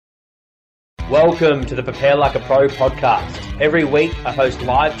Welcome to the Prepare Like a Pro podcast. Every week I host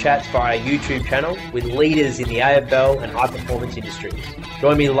live chats via our YouTube channel with leaders in the AFL and high performance industries.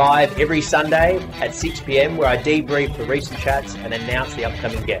 Join me live every Sunday at 6 p.m. where I debrief the recent chats and announce the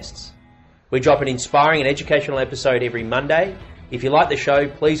upcoming guests. We drop an inspiring and educational episode every Monday. If you like the show,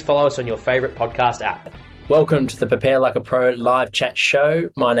 please follow us on your favourite podcast app. Welcome to the Prepare Like a Pro live chat show.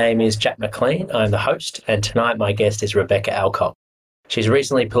 My name is Jack McLean. I'm the host, and tonight my guest is Rebecca Alcock. She's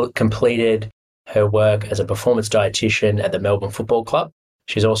recently completed her work as a performance dietitian at the Melbourne Football Club.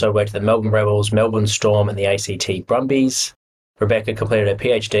 She's also worked at the Melbourne Rebels, Melbourne Storm and the ACT Brumbies. Rebecca completed a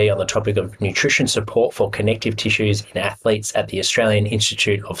PhD on the topic of nutrition support for connective tissues in athletes at the Australian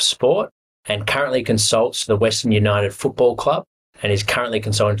Institute of Sport and currently consults the Western United Football Club and is currently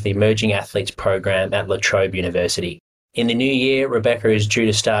consulting to the Emerging Athletes Program at La Trobe University. In the new year, Rebecca is due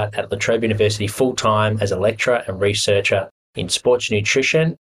to start at La Trobe University full-time as a lecturer and researcher in sports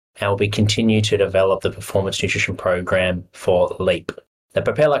nutrition and will be continue to develop the performance nutrition program for LEAP. The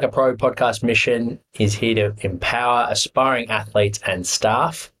Prepare Like a Pro podcast mission is here to empower aspiring athletes and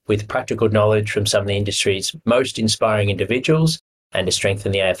staff with practical knowledge from some of the industry's most inspiring individuals and to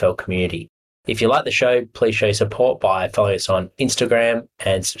strengthen the AFL community. If you like the show, please show your support by following us on Instagram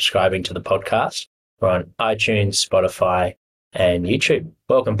and subscribing to the podcast. We're on iTunes, Spotify and YouTube.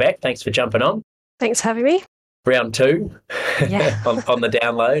 Welcome back. Thanks for jumping on. Thanks for having me. Round two on the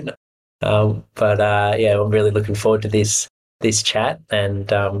download. I'm really looking forward to this chat,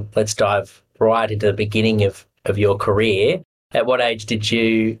 and let's dive right into the beginning of your career. At what age did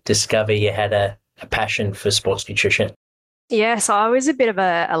you discover you had a passion for sports nutrition? Yeah, so I was a bit of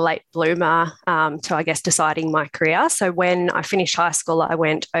a late bloomer to, I guess, deciding my career. So when I finished high school, I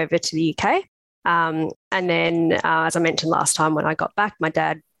went over to the UK. And then, as I mentioned last time, when I got back, my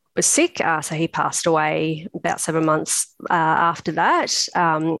dad was sick. So he passed away about 7 months after that.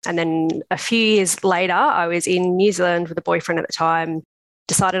 And then a few years later, I was in New Zealand with a boyfriend at the time,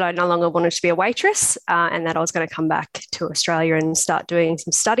 decided I no longer wanted to be a waitress and that I was going to come back to Australia and start doing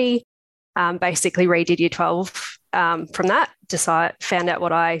some study. Basically redid year 12 from that, found out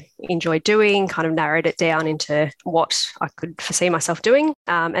what I enjoyed doing, kind of narrowed it down into what I could foresee myself doing.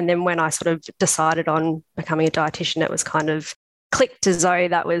 And then when I sort of decided on becoming a dietitian, it was kind of clicked as though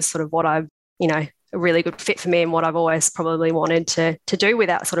that was sort of what a really good fit for me and what I've always probably wanted to do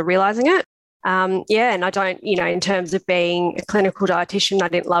without sort of realising it. And I don't, in terms of being a clinical dietitian, I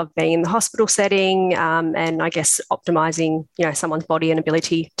didn't love being in the hospital setting, and I guess optimising, someone's body and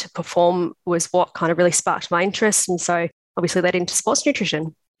ability to perform was what kind of really sparked my interest, and so obviously led into sports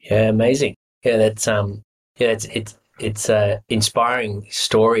nutrition. Yeah, amazing. Yeah, that's it's a inspiring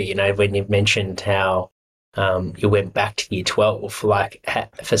story. When you mentioned how you went back to year 12,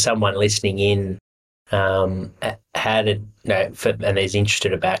 for someone listening in, how did, and is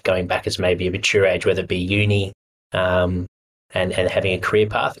interested about going back as maybe a mature age, whether it be uni and having a career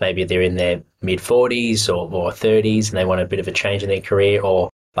path, maybe they're in their mid-40s or 30s and they want a bit of a change in their career, or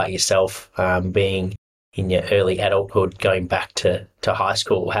like yourself, being in your early adulthood, going back to high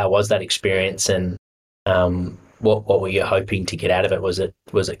school. How was that experience, and what were you hoping to get out of it? Was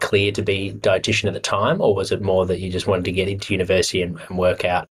it clear to be a dietitian at the time, or was it more that you just wanted to get into university and work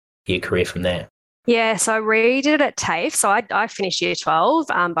out your career from there? Yeah, so I redid it at TAFE. So I finished year 12,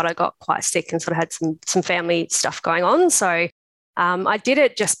 but I got quite sick and sort of had some family stuff going on. So I did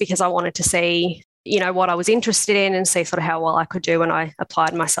it just because I wanted to see, what I was interested in and see sort of how well I could do when I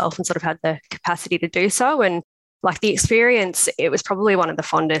applied myself and sort of had the capacity to do so. And the experience, it was probably one of the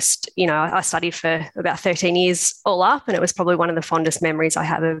fondest, I studied for about 13 years all up, and it was probably one of the fondest memories I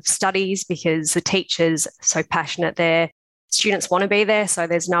have of studies because the teachers are so passionate there. Students want to be there, so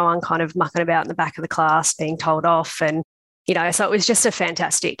there's no one kind of mucking about in the back of the class being told off, and so it was just a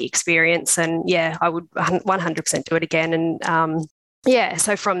fantastic experience. And yeah, I would 100% do it again. And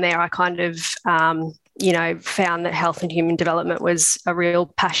so from there I kind of found that health and human development was a real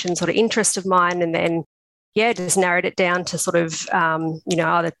passion sort of interest of mine, and then just narrowed it down to sort of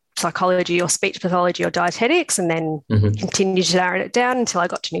either psychology or speech pathology or dietetics, and then continued to narrow it down until I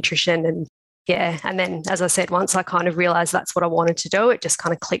got to nutrition. And then, as I said, once I kind of realised that's what I wanted to do, it just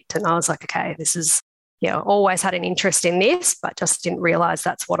kind of clicked, and I was like, okay, this is, always had an interest in this, but just didn't realise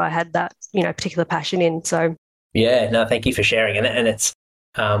that's what I had that, particular passion in. So, yeah, no, thank you for sharing. And it's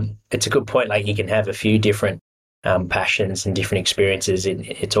a good point. Like, you can have a few different passions and different experiences.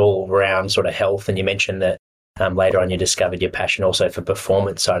 It's all around sort of health. And you mentioned that later on you discovered your passion also for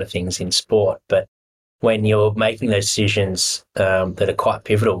performance side of things in sport. But when you're making those decisions that are quite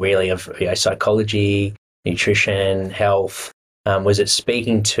pivotal, really, of psychology, nutrition, health, was it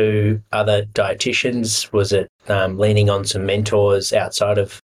speaking to other dietitians? Was it leaning on some mentors outside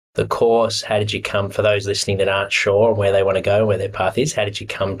of the course? How did you come, for those listening that aren't sure where they want to go, where their path is, how did you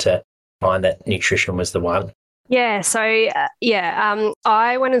come to find that nutrition was the one? Yeah. So,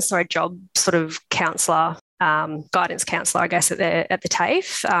 I went and saw a job sort of counsellor, guidance counsellor, I guess, at the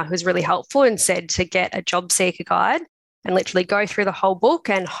TAFE, who was really helpful and said to get a job seeker guide and literally go through the whole book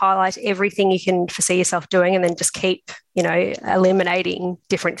and highlight everything you can foresee yourself doing and then just keep, eliminating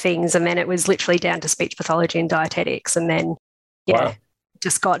different things. And then it was literally down to speech pathology and dietetics. And then, Wow.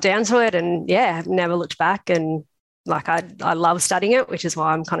 just got down to it and, I've never looked back. And like, I love studying it, which is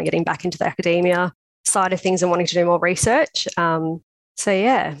why I'm kind of getting back into the academia side of things and wanting to do more research.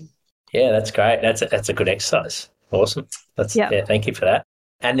 Yeah, that's great. That's a good exercise. Awesome. Thank you for that.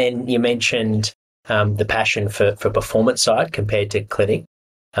 And then you mentioned the passion for performance side compared to clinic.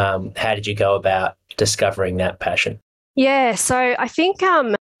 How did you go about discovering that passion? Yeah, so I think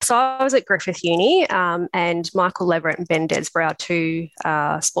so I was at Griffith Uni, and Michael Leverett and Ben Desbrow, two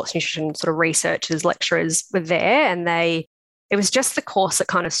sports nutrition sort of researchers, lecturers, were there, and it was just the course that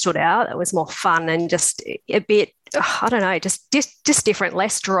kind of stood out. It was more fun and just a bit, I don't know, just different,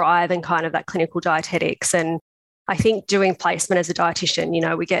 less dry than kind of that clinical dietetics. And I think doing placement as a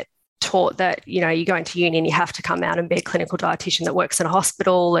dietitian, we get taught that, you go into uni and you have to come out and be a clinical dietitian that works in a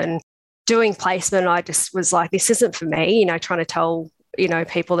hospital. And doing placement, I just was like, this isn't for me, trying to tell,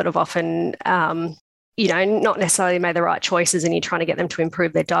 people that have often, not necessarily made the right choices and you're trying to get them to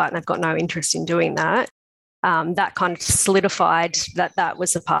improve their diet and they've got no interest in doing that. That kind of solidified that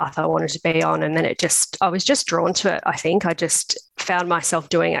was the path I wanted to be on. And then I was just drawn to it. I think I just found myself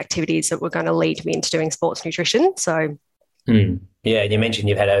doing activities that were going to lead me into doing sports nutrition. So, yeah, you mentioned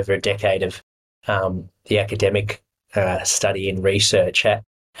you've had over a decade of the academic study and research.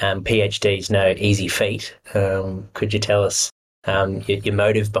 PhD is no easy feat. Could you tell us your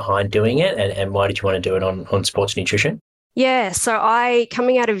motive behind doing it and why did you want to do it on sports nutrition? Yeah, so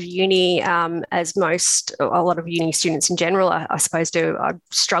coming out of uni, as a lot of uni students in general, I suppose I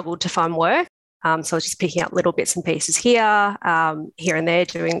struggled to find work. So I was just picking up little bits and pieces here and there,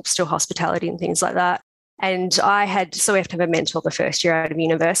 doing still hospitality and things like that. And we have to have a mentor the first year out of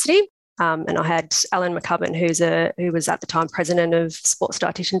university. And I had Alan McCubbin, who was at the time president of Sports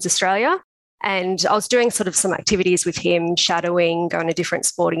Dietitians Australia. And I was doing sort of some activities with him, shadowing, going to different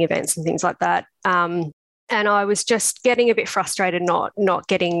sporting events and things like that. And I was just getting a bit frustrated not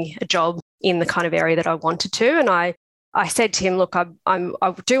getting a job in the kind of area that I wanted to. And I said to him, look, I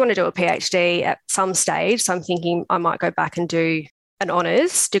do want to do a PhD at some stage. So I'm thinking I might go back and do an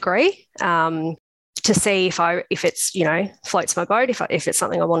honours degree to see if it's, floats my boat, if it's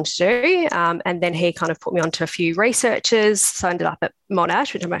something I want to do. And then he kind of put me onto a few researchers. So I ended up at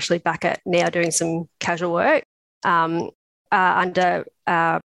Monash, which I'm actually back at now doing some casual work under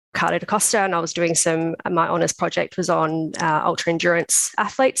Ricardo da Costa, and I was doing my honours project was on ultra endurance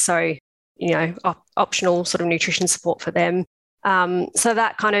athletes, so optional sort of nutrition support for them. So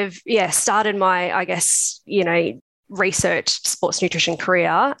that kind of started my, I guess, research sports nutrition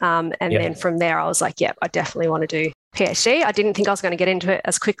career, and then from there I was like, I definitely want to do PhD. I didn't think I was going to get into it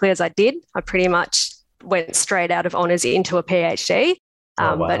as quickly as I did. I pretty much went straight out of honours into a PhD,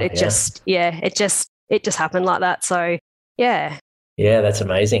 but it just happened like that. So Yeah, that's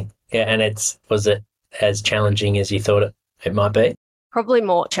amazing. Yeah, and was it as challenging as you thought it might be? Probably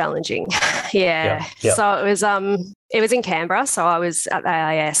more challenging. Yeah. So it was in Canberra. So I was at the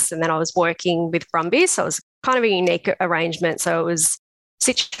AIS and then I was working with Brumbies. So it was kind of a unique arrangement. So it was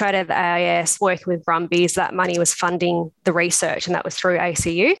situated at the AIS, working with Brumbies. That money was funding the research and that was through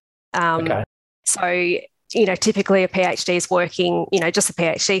ACU. Okay. So, typically a PhD is working, just a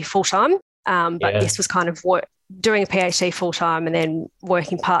PhD full-time. But this was kind of doing a PhD full-time and then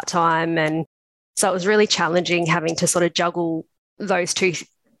working part-time. And so it was really challenging having to sort of juggle those two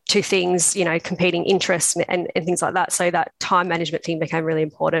things, competing interests and things like that. So that time management thing became really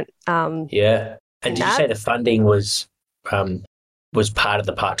important. And did you say the funding was part of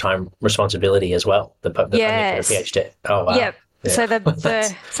the part-time responsibility as well? The funding for the PhD? Oh, wow. Yep. Yeah. So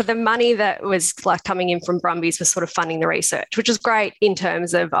the money that was like coming in from Brumbies was sort of funding the research, which was great in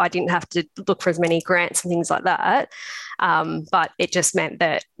terms of I didn't have to look for as many grants and things like that. But it just meant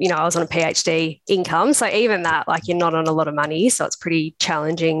that, I was on a PhD income. So even that, like you're not on a lot of money. So it's pretty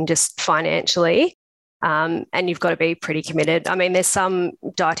challenging just financially. And you've got to be pretty committed. I mean, there's some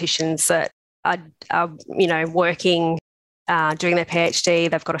dietitians that are working, doing their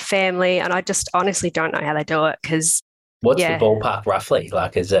PhD, they've got a family, and I just honestly don't know how they do it because what's the ballpark roughly?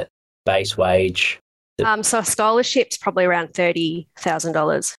 Like, is it base wage? So a scholarship's probably around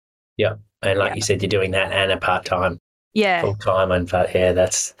 $30,000. Yeah. And like you said, you're doing that and a part-time. Yeah. Full-time. And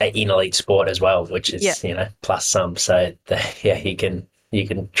that's in elite sport as well, which is, plus some. So, you can you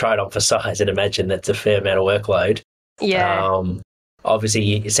can try it on for size and imagine that's a fair amount of workload. Yeah.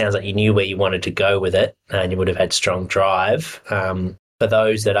 Obviously, it sounds like you knew where you wanted to go with it and you would have had strong drive. For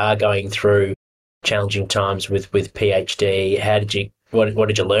those that are going through challenging times with PhD, what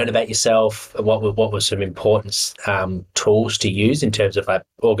did you learn about yourself? What were some important tools to use in terms of like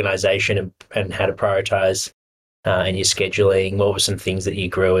organisation and how to prioritise and your scheduling? What were some things that you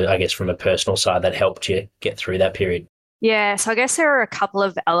grew, I guess, from a personal side that helped you get through that period? Yeah, so I guess there are a couple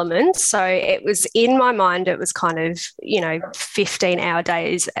of elements. So it was in my mind, it was kind of, 15-hour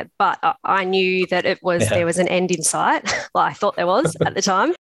days, but I knew that there was an end in sight. Well, I thought there was at the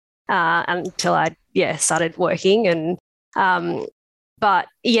time until I, started working. And, but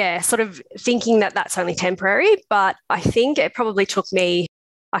yeah, sort of thinking that that's only temporary. But I think it probably took me,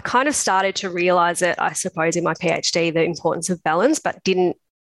 I kind of started to realize it, I suppose, in my PhD, the importance of balance, but didn't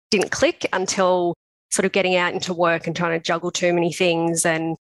click until sort of getting out into work and trying to juggle too many things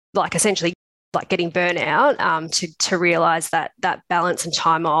and like essentially like getting burnout to realize that balance and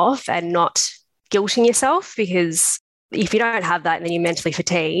time off and not guilting yourself, because if you don't have that, then you're mentally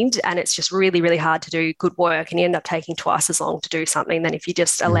fatigued and it's just really, really hard to do good work and you end up taking twice as long to do something than if you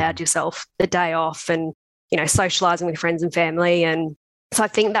just allowed yourself the day off and, socializing with friends and family. And so I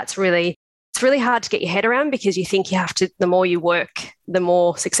think it's really hard to get your head around because you think you have to, the more you work, the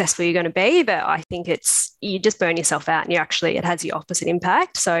more successful you're going to be. But I think you just burn yourself out and it has the opposite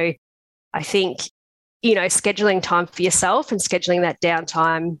impact. So I think, scheduling time for yourself and scheduling that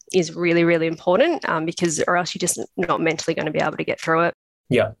downtime is really, really important because or else you're just not mentally going to be able to get through it.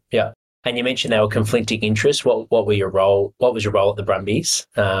 Yeah, yeah. And you mentioned there were conflicting interests. What was your role at the Brumbies?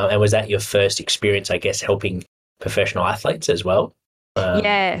 And was that your first experience, I guess, helping professional athletes as well?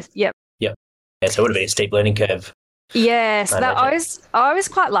 Yeah, yep. Yeah, so it would have been a steep learning curve. Yeah, so I was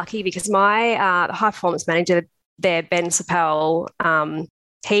quite lucky because my high performance manager there, Ben Sapel,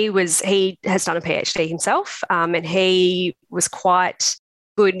 he has done a PhD himself, and he was quite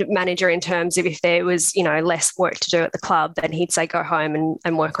good manager in terms of if there was less work to do at the club, then he'd say go home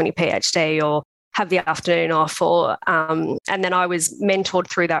and work on your PhD or have the afternoon off, or and then I was mentored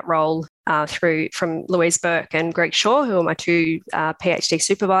through that role from Louise Burke and Greg Shaw, who are my two PhD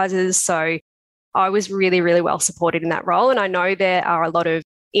supervisors. So I was really, really well supported in that role. And I know there are a lot of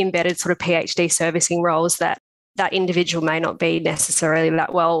embedded sort of PhD servicing roles that individual may not be necessarily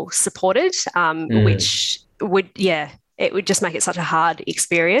that well supported, which it would just make it such a hard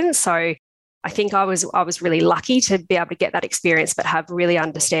experience. So I think I was really lucky to be able to get that experience, but have really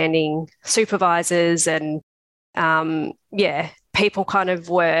understanding supervisors and, people kind of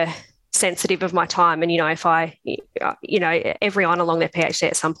were sensitive of my time. And, if everyone along their PhD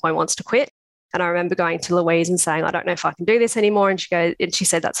at some point wants to quit. And I remember going to Louise and saying, I don't know if I can do this anymore. And she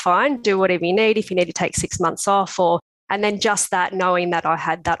said, that's fine. Do whatever you need. If you need to take 6 months off and then just that, knowing that I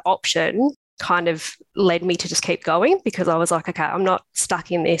had that option kind of led me to just keep going because I was like, okay, I'm not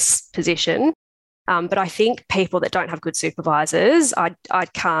stuck in this position. But I think people that don't have good supervisors, I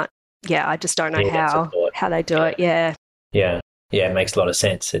just don't know how they do it. Yeah. Yeah. Yeah. It makes a lot of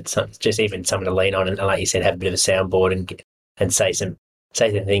sense. It's just even someone to lean on and like you said, have a bit of a soundboard and say some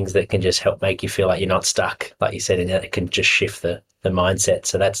things that can just help make you feel like you're not stuck, like you said, and it can just shift the mindset.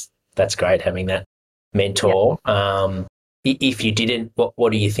 So that's great having that mentor. Yep. If you didn't,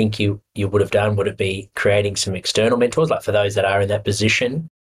 what do you think you would have done? Would it be creating some external mentors, like for those that are in that position?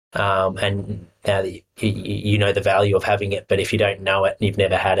 And now that you know the value of having it, but if you don't know it and you've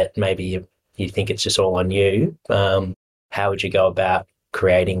never had it, maybe you think it's just all on you. How would you go about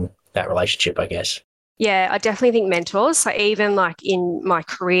creating that relationship, I guess? Yeah, I definitely think mentors. So even like in my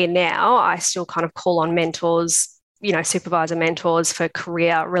career now, I still kind of call on mentors, supervisor mentors for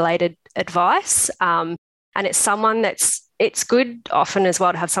career-related advice. And it's someone it's good often as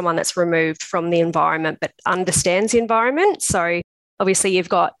well to have someone that's removed from the environment but understands the environment. So obviously you've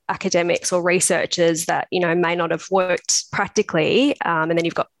got academics or researchers that, may not have worked practically. And then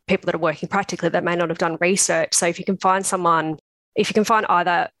you've got people that are working practically that may not have done research. So if you can find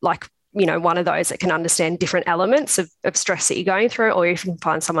either like, one of those that can understand different elements of stress that you're going through, or if you can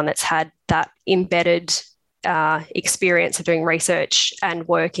find someone that's had that embedded experience of doing research and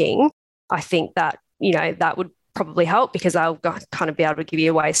working, I think that, that would probably help because they'll kind of be able to give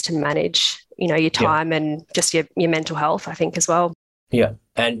you ways to manage, your time and just your mental health, I think, as well. Yeah.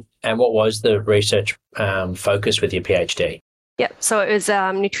 And what was the research focus with your PhD? Yep. So it was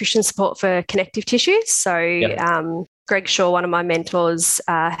nutrition support for connective tissues. So Greg Shaw, one of my mentors,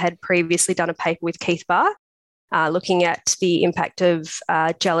 had previously done a paper with Keith Barr looking at the impact of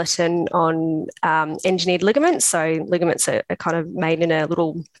gelatin on engineered ligaments. So ligaments are kind of made in a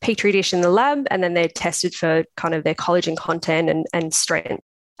little petri dish in the lab, and then they're tested for kind of their collagen content and strength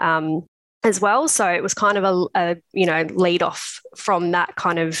as well. So it was kind of a lead off from that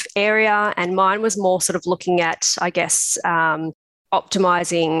kind of area. And mine was more sort of looking at, I guess,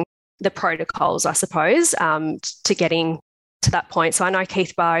 optimizing the protocols, I suppose, to getting to that point. So I know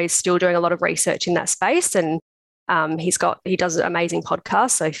Keith Barr is still doing a lot of research in that space, and he does amazing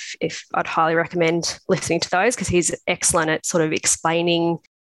podcasts. So if I'd highly recommend listening to those, because he's excellent at sort of explaining,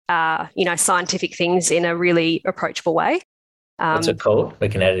 scientific things in a really approachable way. What's it called? We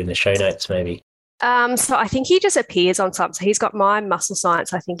can add it in the show notes, maybe. So I think he just appears on some. So he's got My Muscle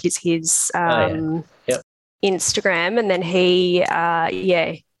Science, I think, is his Instagram, and then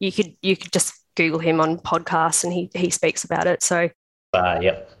you could just Google him on podcasts, and he speaks about it. So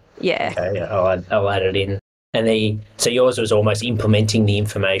yep. Yeah. Okay, I'll add it in. And so yours was almost implementing the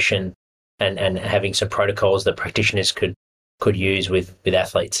information and having some protocols that practitioners could use with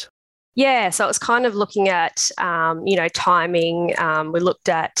athletes. Yeah, so it was kind of looking at, timing. We looked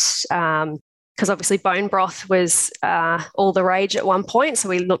at, because obviously bone broth was all the rage at one point. So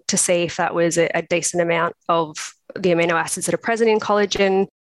we looked to see if that was a decent amount of the amino acids that are present in collagen,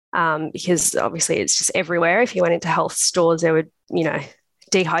 because obviously it's just everywhere. If you went into health stores, there would,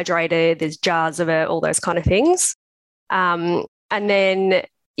 dehydrated, there's jars of it, all those kind of things. And then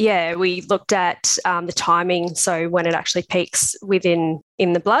we looked at the timing, so when it actually peaks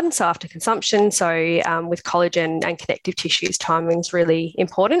in the blood, so after consumption. So with collagen and connective tissues, timing is really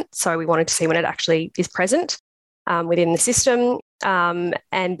important. So we wanted to see when it actually is present within the system. And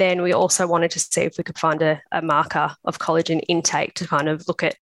then we also wanted to see if we could find a marker of collagen intake to kind of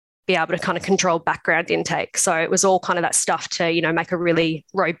be able to kind of control background intake. So it was all kind of that stuff to, make a really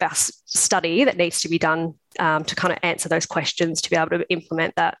robust study that needs to be done to kind of answer those questions, to be able to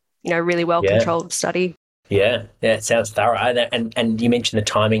implement that, really well-controlled study. Yeah, it sounds thorough. And you mentioned the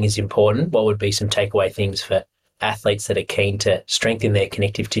timing is important. What would be some takeaway things for athletes that are keen to strengthen their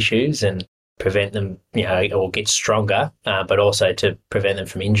connective tissues and prevent them, or get stronger, but also to prevent them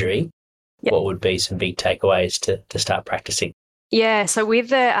from injury? Yep. What would be some big takeaways to start practicing? Yeah, so with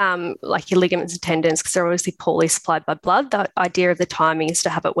the your ligaments and tendons, because they're obviously poorly supplied by blood, the idea of the timing is to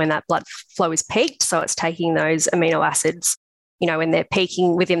have it when that blood flow is peaked. So it's taking those amino acids, when they're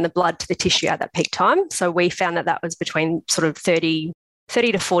peaking within the blood to the tissue at that peak time. So we found that was between sort of 30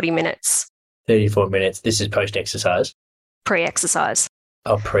 to 40 minutes. 34 minutes. This is post-exercise? Pre-exercise.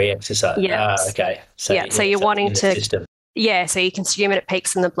 Oh, pre-exercise. Yeah. Okay. So you're wanting to... System. Yeah, so you consume it, it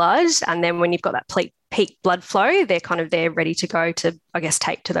peaks in the blood, and then when you've got that peak blood flow, they're kind of there ready to go to, I guess,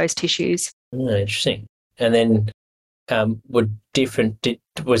 take to those tissues. Oh, interesting. And then was different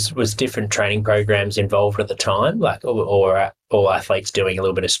training programs involved at the time, or all athletes doing a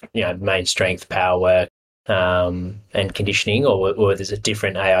little bit of main strength, power work, and conditioning, or there's a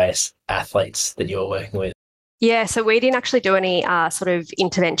different AIS athletes that you're working with? Yeah, so we didn't actually do any sort of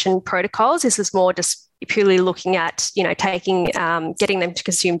intervention protocols. This was more just purely looking at, taking, getting them to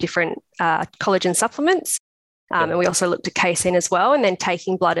consume different collagen supplements. And we also looked at casein as well, and then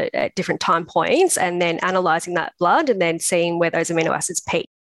taking blood at different time points and then analysing that blood and then seeing where those amino acids peak.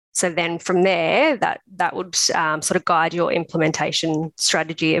 So then from there, that would sort of guide your implementation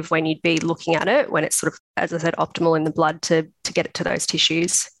strategy of when you'd be looking at it, when it's sort of, as I said, optimal in the blood to get it to those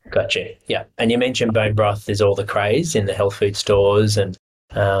tissues. Gotcha. Yeah. And you mentioned bone broth is all the craze in the health food stores, and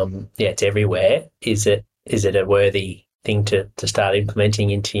it's everywhere. Is it a worthy thing to start implementing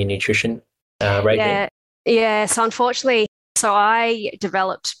into your nutrition regime? Yeah. So unfortunately, I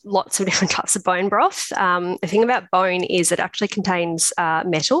developed lots of different types of bone broth. The thing about bone is it actually contains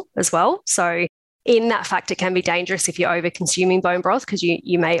metal as well. So in that fact, it can be dangerous if you're over-consuming bone broth, because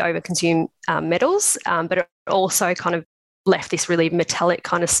you may over-consume metals, but it also kind of left this really metallic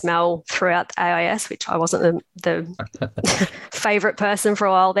kind of smell throughout the AIS, which I wasn't the favourite person for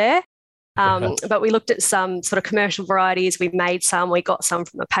a while there. But we looked at some sort of commercial varieties. We made some, we got some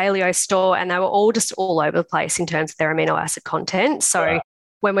from a paleo store, and they were all just all over the place in terms of their amino acid content. So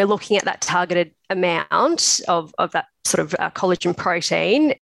when we're looking at that targeted amount of that sort of collagen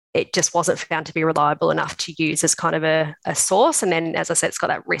protein, it just wasn't found to be reliable enough to use as kind of a source. And then, as I said, it's got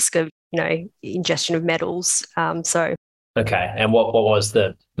that risk of, ingestion of metals. Okay. And what was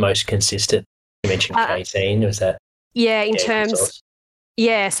the most consistent? You mentioned casein. Was that? Yeah, in terms... Source?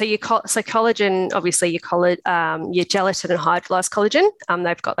 Yeah, so collagen, obviously your gelatin and hydrolyzed collagen,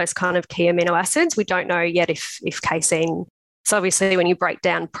 they've got those kind of key amino acids. We don't know yet if casein, so obviously when you break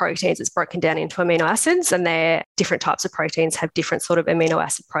down proteins, it's broken down into amino acids, and different types of proteins have different sort of amino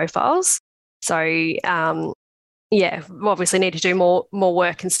acid profiles. So yeah, we obviously need to do more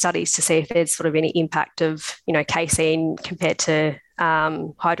work and studies to see if there's sort of any impact of, casein compared to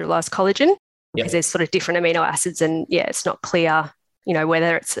hydrolyzed collagen, because there's sort of different amino acids, and it's not clear,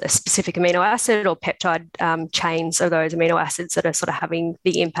 whether it's a specific amino acid or peptide chains of those amino acids that are sort of having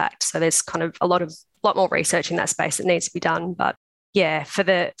the impact. So there's kind of a lot more research in that space that needs to be done. But yeah, for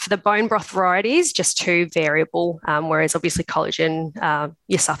the bone broth varieties, just too variable. Whereas obviously collagen,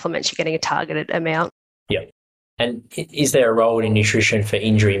 your supplements, you're getting a targeted amount. Yeah. And is there a role in nutrition for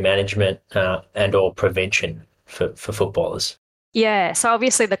injury management and or prevention for footballers? Yeah, so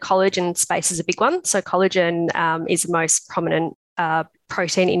obviously the collagen space is a big one. So collagen is the most prominent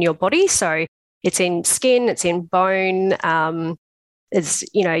protein in your body. So it's in skin, it's in bone, as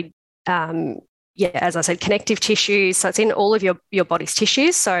I said, connective tissues. So it's in all of your body's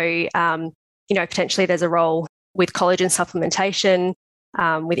tissues. So, potentially there's a role with collagen supplementation,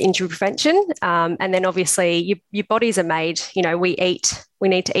 with injury prevention. And then obviously your bodies are made, we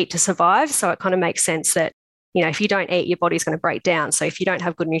need to eat to survive. So it kind of makes sense that, if you don't eat, your body's going to break down. So if you don't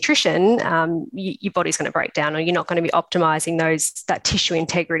have good nutrition, your body's going to break down, or you're not going to be optimizing that tissue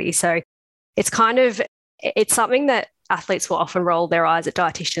integrity. So it's something that athletes will often roll their eyes at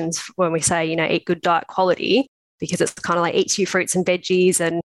dietitians when we say, eat good diet quality, because it's kind of like eat your fruits and veggies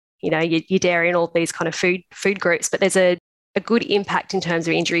and, your dairy and all these kind of food groups. But there's a good impact in terms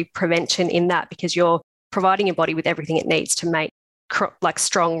of injury prevention in that, because you're providing your body with everything it needs to make like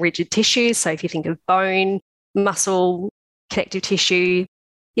strong, rigid tissues. So if you think of bone, muscle, connective tissue,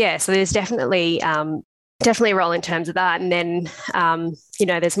 so there's definitely a role in terms of that. And then,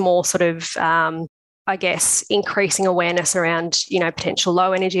 there's more sort of, increasing awareness around, potential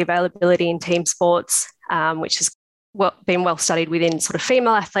low energy availability in team sports, which has been well studied within sort of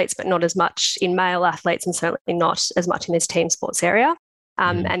female athletes, but not as much in male athletes, and certainly not as much in this team sports area.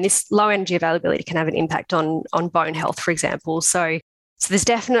 And this low energy availability can have an impact on bone health, for example. So there's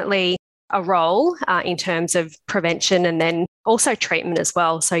definitely a role in terms of prevention, and then also treatment as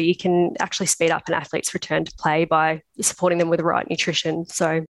well. So you can actually speed up an athlete's return to play by supporting them with the right nutrition.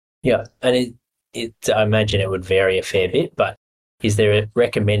 So yeah, and I imagine it would vary a fair bit, but is there a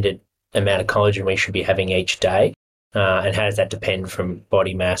recommended amount of collagen we should be having each day? And how does that depend from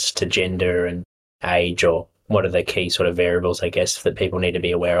body mass to gender and age, or what are the key sort of variables, I guess, that people need to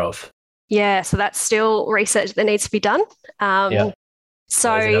be aware of? Yeah, so that's still research that needs to be done. So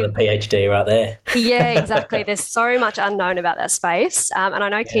there's another PhD right there. Yeah, exactly. There's so much unknown about that space. And I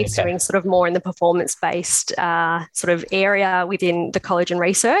know Keith's doing sort of more in the performance-based sort of area within the collagen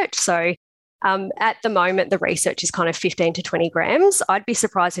research. So at the moment, the research is kind of 15 to 20 grams. I'd be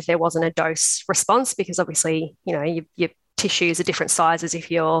surprised if there wasn't a dose response, because obviously, your tissues are different sizes if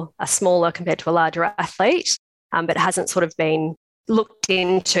you're a smaller compared to a larger athlete, but it hasn't sort of been looked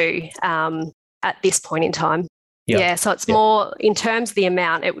into at this point in time. Yeah, so it's more in terms of the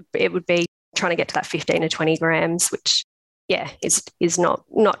amount, it would be trying to get to that 15 to 20 grams, which is not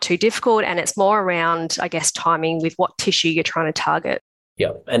too difficult, and it's more around, I guess, timing with what tissue you're trying to target.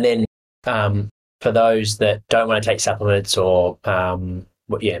 Yeah, and then for those that don't want to take supplements, or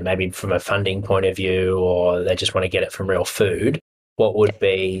maybe from a funding point of view, or they just want to get it from real food, what would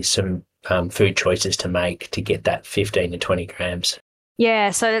be some food choices to make to get that 15 to 20 grams?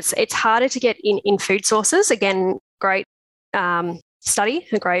 Yeah, so it's harder to get in food sources. Again, great study,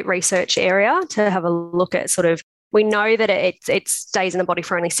 a great research area to have a look at. Sort of, we know that it stays in the body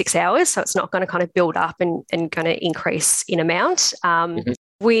for only 6 hours, so it's not going to kind of build up and going to increase in amount.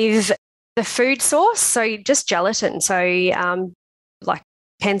 With the food source, so just gelatin. So like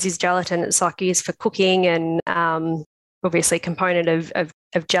Kenzie's gelatin, it's like used for cooking, and obviously a component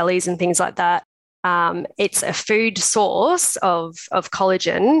of jellies and things like that. It's a food source of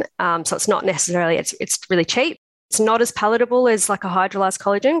collagen, so it's not necessarily, it's really cheap. It's not as palatable as like a hydrolyzed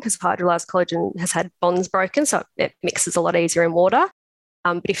collagen, because hydrolyzed collagen has had bonds broken, so it mixes a lot easier in water.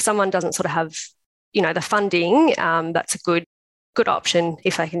 But if someone doesn't sort of have, the funding, that's a good option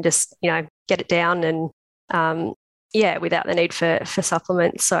if they can just, get it down and, without the need for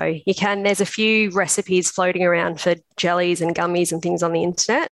supplements. So there's a few recipes floating around for jellies and gummies and things on the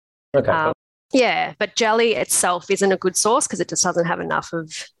internet. Okay. But jelly itself isn't a good source because it just doesn't have enough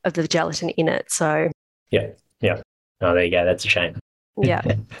of the gelatin in it. So yeah. Oh, there you go. That's a shame. Yeah.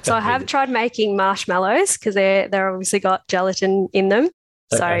 So I have tried making marshmallows because they're obviously got gelatin in them.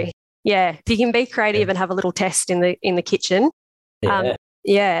 Okay. So if you can be creative and have a little test in the kitchen. So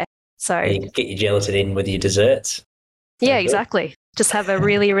you can get your gelatin in with your desserts. Yeah, exactly. Just have a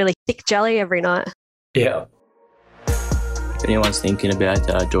really, really thick jelly every night. Yeah. If anyone's thinking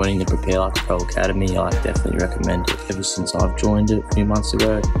about joining the Prepare Like a Pro Academy, I definitely recommend it. Ever since I've joined it a few months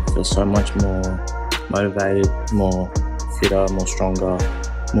ago, I feel so much more motivated, more fitter, more stronger,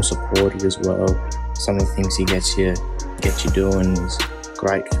 more supported as well. Some of the things he gets you doing is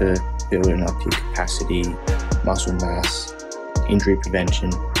great for building up your capacity, muscle mass, injury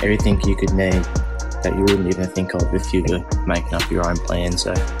prevention, everything you could need that you wouldn't even think of if you were making up your own plan.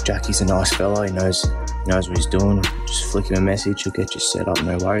 So Jackie's a nice fella. He knows what he's doing. Just flick him a message, he'll get you set up,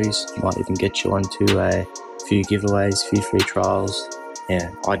 no worries. Might even get you onto a few giveaways, a few free trials.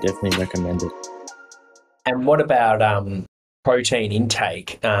 Yeah, I definitely recommend it. And what about protein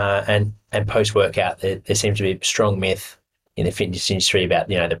intake and post-workout? There seems to be a strong myth in the fitness industry about,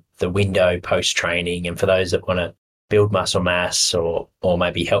 the window post-training, and for those that want to build muscle mass or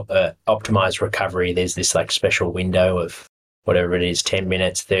maybe help optimize recovery, there's this like special window of whatever it is, 10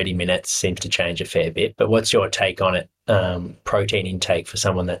 minutes, 30 minutes, seems to change a fair bit. But what's your take on it, protein intake for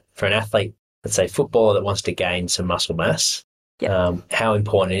an athlete, let's say footballer that wants to gain some muscle mass? Yep. How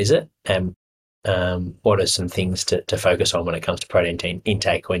important is it? And what are some things to focus on when it comes to protein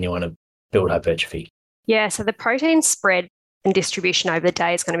intake when you want to build hypertrophy? Yeah, so the protein spread and distribution over the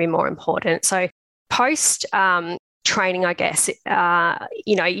day is going to be more important. So post training, I guess, you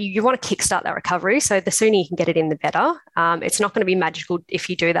want to kickstart that recovery. So the sooner you can get it in, the better. It's not going to be magical if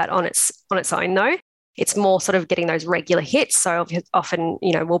you do that on its own, though. It's more sort of getting those regular hits. So often,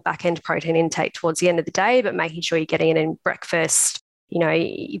 we'll back end protein intake towards the end of the day, but making sure you're getting it in breakfast,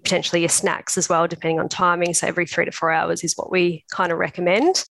 potentially your snacks as well, depending on timing. So every 3 to 4 hours is what we kind of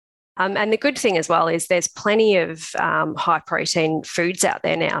recommend. And the good thing as well is there's plenty of high protein foods out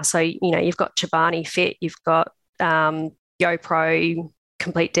there now. So, you've got Chobani Fit, you've got GoPro,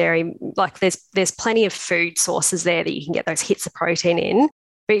 Complete Dairy. Like there's plenty of food sources there that you can get those hits of protein in.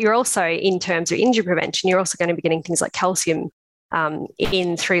 But you're also, in terms of injury prevention, you're also going to be getting things like calcium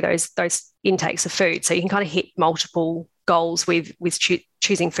in through those intakes of food. So you can kind of hit multiple goals with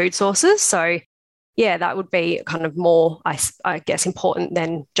choosing food sources. So yeah, that would be kind of more, I guess, important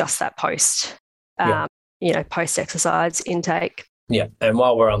than just that post exercise intake. Yeah, and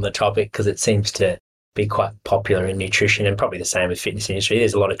while we're on the topic, because it seems to be quite popular in nutrition and probably the same with fitness industry,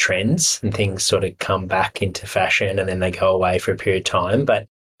 there's a lot of trends and things sort of come back into fashion and then they go away for a period of time. But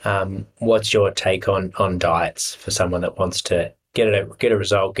what's your take on diets for someone that wants to get a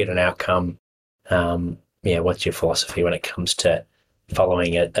result, get an outcome? What's your philosophy when it comes to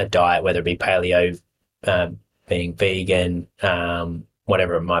following a diet, whether it be paleo, being vegan,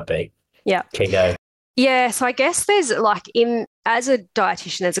 whatever it might be? Yeah. Keto. Yeah. So I guess there's as a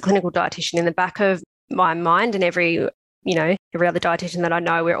dietitian, as a clinical dietitian, in the back of my mind and every other dietitian that I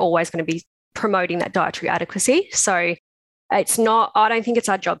know, we're always going to be promoting that dietary adequacy. So I don't think it's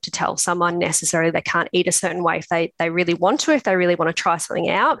our job to tell someone necessarily they can't eat a certain way if they really want to, if they really want to try something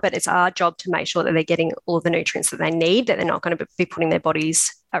out, but it's our job to make sure that they're getting all the nutrients that they need, that they're not going to be putting their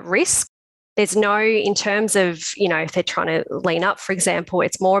bodies at risk. There's in terms of, if they're trying to lean up, for example,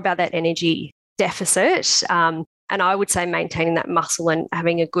 it's more about that energy deficit. And I would say maintaining that muscle and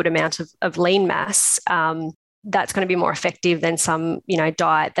having a good amount of lean mass, that's going to be more effective than some,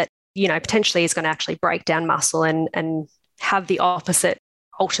 diet that, potentially is going to actually break down muscle and have the opposite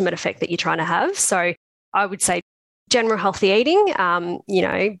ultimate effect that you're trying to have. So I would say general healthy eating,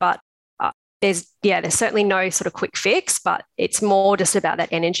 but there's certainly no sort of quick fix, but it's more just about that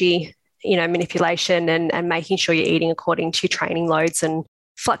energy, manipulation and making sure you're eating according to your training loads and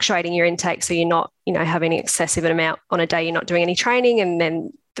fluctuating your intake so you're not, having an excessive amount on a day you're not doing any training, and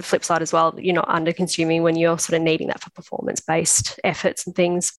then the flip side as well, you're not under consuming when you're sort of needing that for performance-based efforts and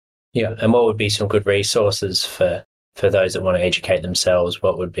things. Yeah, and what would be some good resources for those that want to educate themselves?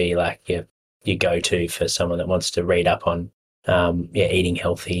 What would be like your go-to for someone that wants to read up on eating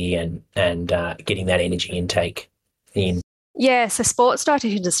healthy and getting that energy intake in? Yeah, so Sports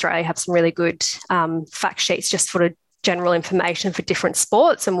Dietitians Australia have some really good fact sheets just for general information for different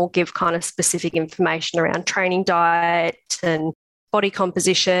sports, and we'll give kind of specific information around training diet and body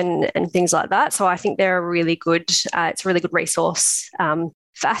composition and things like that. So I think they're a really good, it's a really good resource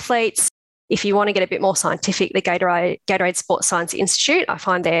for athletes. If you want to get a bit more scientific, the Gatorade Sports Science Institute, I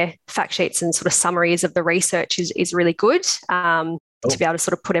find their fact sheets and sort of summaries of the research is really good to be able to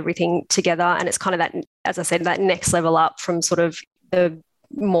sort of put everything together. And it's kind of that, as I said, that next level up from sort of the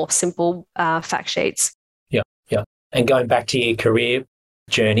more simple fact sheets. Yeah. And going back to your career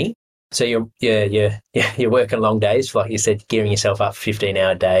journey, so you're working long days, like you said, gearing yourself up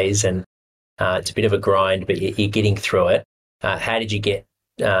 15-hour days, and it's a bit of a grind, but you're getting through it. How did you get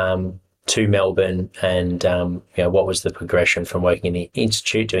to Melbourne, and what was the progression from working in the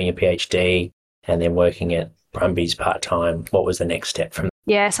institute, doing a PhD, and then working at Brumbies part-time? What was the next step from?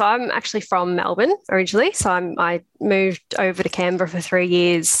 Yeah, so I'm actually from Melbourne originally. So I moved over to Canberra for 3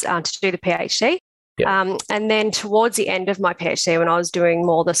 years to do the PhD. Yeah. And then towards the end of my PhD, when I was doing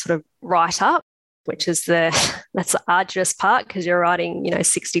more the sort of write-up, which is that's the arduous part because you're writing,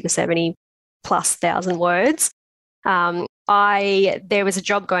 60 to 70 plus thousand words. There was a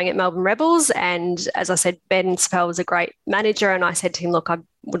job going at Melbourne Rebels, and as I said, Ben Spell was a great manager, and I said to him, look, I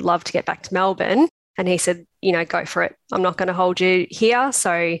would love to get back to Melbourne. And he said, go for it. I'm not going to hold you here.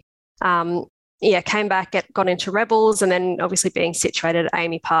 So, came back, got into Rebels, and then obviously being situated at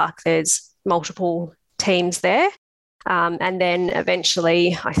Amy Park, there's multiple teams there. And then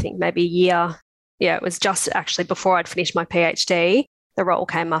eventually, I think maybe a year, it was just actually before I'd finished my PhD, the role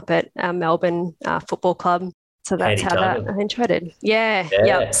came up at Melbourne Football Club. So that's how that eventuated.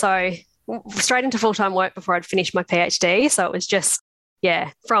 Yeah. So straight into full-time work before I'd finished my PhD. So it was just,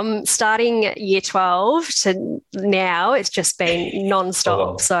 from starting year 12 to now, it's just been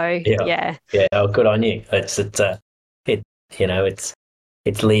non-stop. So, Yeah. Oh, good on you.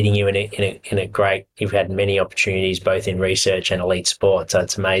 It's leading you in a great, you've had many opportunities both in research and elite sport. So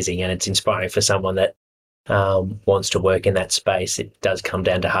it's amazing. And it's inspiring for someone that wants to work in that space. It does come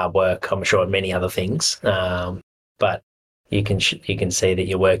down to hard work, I'm sure, and many other things. But you can see that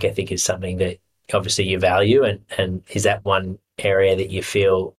your work ethic is something that obviously you value. And is that one area that you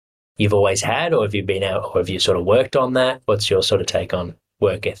feel you've always had, or have you sort of worked on that? What's your sort of take on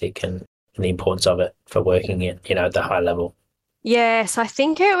work ethic and the importance of it for working at, at the high level? Yes, I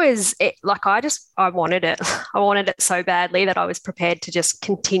think I wanted it. I wanted it so badly that I was prepared to just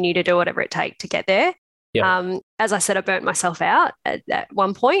continue to do whatever it takes to get there. Yeah. As I said, I burnt myself out at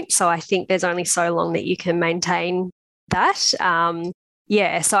one point. So I think there's only so long that you can maintain that. So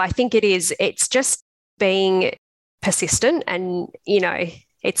I think it's just being persistent and,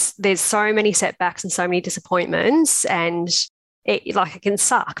 there's so many setbacks and so many disappointments, and it can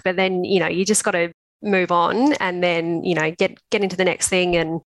suck, but then, you just got to move on and then, get into the next thing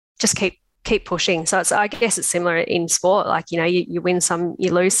and just keep pushing. So I guess it's similar in sport. You win some,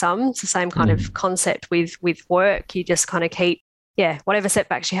 you lose some. It's the same kind of concept with work. You just kind of keep, whatever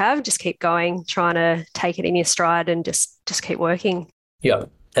setbacks you have, just keep going, trying to take it in your stride and just keep working. Yeah.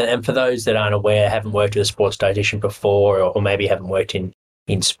 And for those that aren't aware, haven't worked with a sports dietitian before, or maybe haven't worked in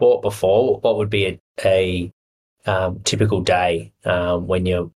sport before, what would be a typical day when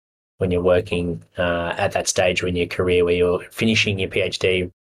you're working at that stage in your career where you're finishing your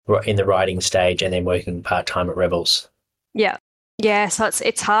PhD in the writing stage and then working part-time at Rebels? Yeah, so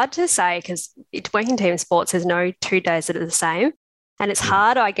it's hard to say because working team sports, there's no 2 days that are the same. And it's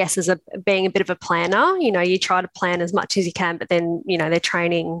hard, I guess, as being a bit of a planner. You try to plan as much as you can, but then, their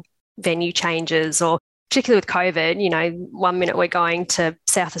training venue changes, or particularly with COVID, 1 minute we're going to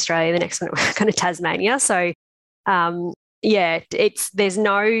South Australia, the next minute we're going to Tasmania. So, there's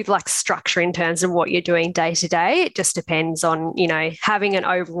no structure in terms of what you're doing day to day. It just depends on, having an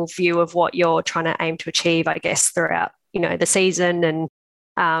overall view of what you're trying to aim to achieve, I guess, throughout, the season and,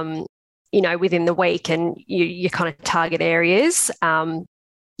 within the week, and you kind of target areas.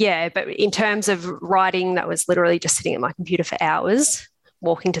 But in terms of writing, that was literally just sitting at my computer for hours,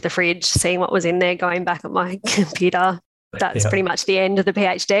 walking to the fridge, seeing what was in there, going back at my computer. That's pretty much the end of the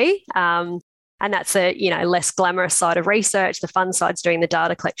PhD. And that's a less glamorous side of research. The fun side's doing the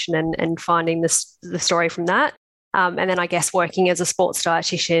data collection and finding the story from that. And then I guess working as a sports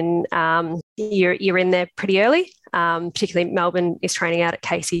dietitian, you're in there pretty early. Particularly Melbourne is training out at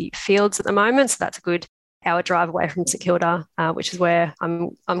Casey Fields at the moment, so that's a good hour drive away from St Kilda, which is where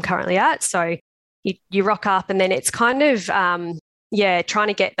I'm currently at. So you rock up, and then it's kind of trying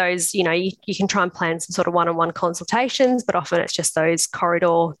to get those. You can try and plan some sort of one-on-one consultations, but often it's just those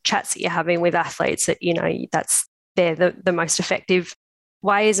corridor chats that you're having with athletes that they're the most effective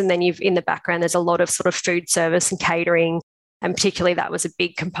ways. And then in the background, there's a lot of sort of food service and catering, and particularly that was a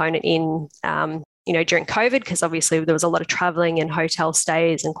big component in during COVID, because obviously there was a lot of traveling and hotel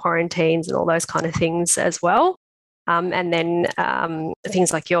stays and quarantines and all those kind of things as well. And then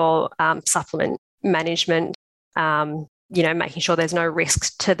things like your supplement management, making sure there's no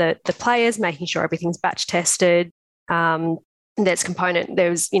risks to the players, making sure everything's batch tested. There's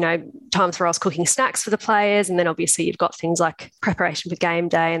times where I was cooking snacks for the players, and then obviously you've got things like preparation for game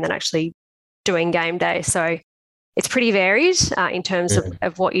day and then actually doing game day. So it's pretty varied in terms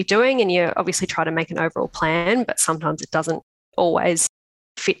of what you're doing, and you obviously try to make an overall plan, but sometimes it doesn't always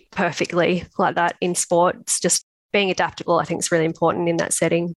fit perfectly like that in sport. It's just being adaptable, I think, is really important in that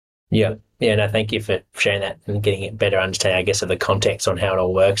setting. Yeah. No, thank you for sharing that and getting a better understanding, I guess, of the context on how it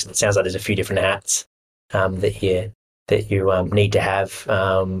all works. It sounds like there's a few different hats that you need to have,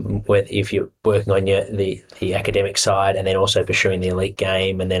 whether if you're working on the academic side and then also pursuing the elite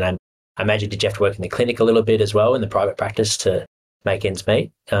game. And then I imagine, did you have to work in the clinic a little bit as well in the private practice to make ends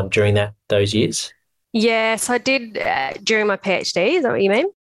meet during those years? Yeah, so I did during my PhD. Is that what you mean?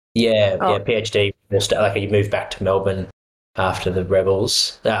 Yeah, Oh, PhD. Like you moved back to Melbourne after the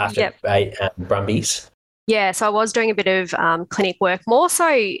Rebels, after yep. Brumbies. Yeah, so I was doing a bit of clinic work, more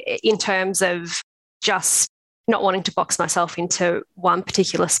so in terms of just not wanting to box myself into one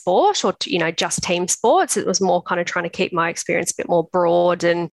particular sport or, just team sports. It was more kind of trying to keep my experience a bit more broad.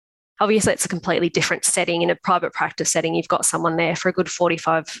 And obviously, it's a completely different setting. In a private practice setting, you've got someone there for a good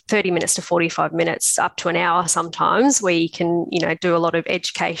 30 minutes to 45 minutes, up to an hour sometimes, where you can, do a lot of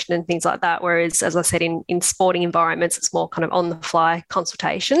education and things like that. Whereas, as I said, in sporting environments, it's more kind of on the fly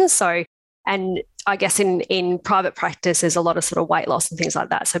consultations. So, and I guess in private practice, there's a lot of sort of weight loss and things like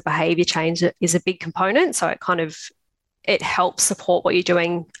that. So behavior change is a big component. So it helps support what you're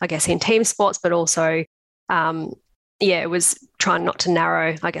doing, I guess, in team sports, but also, it was trying not to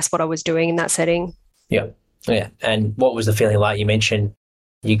narrow, I guess, what I was doing in that setting. Yeah. And what was the feeling like? You mentioned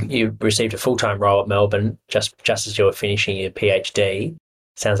you received a full-time role at Melbourne just as you were finishing your PhD.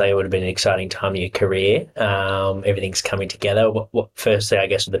 Sounds like it would have been an exciting time in your career. Everything's coming together. Firstly, I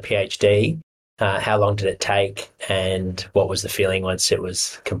guess, with the PhD, how long did it take, and what was the feeling once it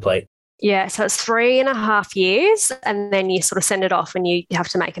was complete? Yeah, so it's 3.5 years, and then you sort of send it off and you have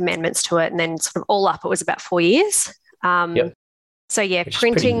to make amendments to it, and then sort of all up, it was about 4 years. Yep. So yeah, Which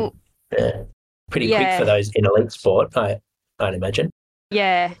printing. Pretty quick for those in elite sport, I'd imagine.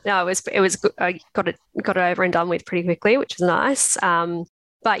 Yeah, no, it was good. I got it over and done with pretty quickly, which was nice.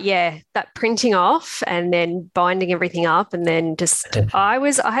 But yeah, that printing off and then binding everything up, and then just I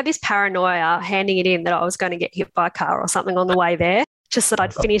had this paranoia handing it in that I was going to get hit by a car or something on the way there. Just that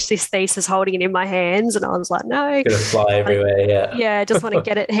I'd finished this thesis holding it in my hands, and I was like, no, it's going to fly everywhere. Yeah, yeah, just want to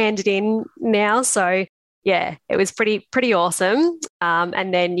get it handed in now. So yeah, it was pretty awesome.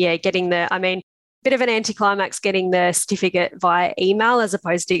 And then getting bit of an anticlimax getting the certificate via email as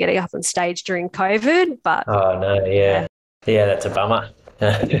opposed to getting up on stage during COVID. But oh no, yeah, that's a bummer.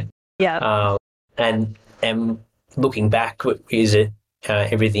 Yeah. And looking back, is it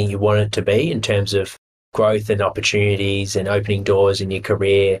everything you want it to be in terms of growth and opportunities and opening doors in your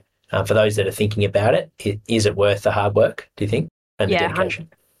career? For those that are thinking about it, is it worth the hard work, do you think, and the dedication?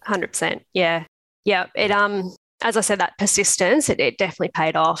 100%. Yeah. It as I said, that persistence, it definitely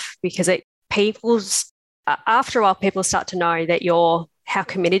paid off, because after a while, people start to know that how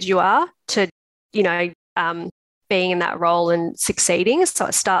committed you are to being in that role and succeeding. So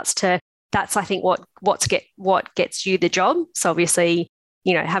that's I think what gets you the job. So obviously,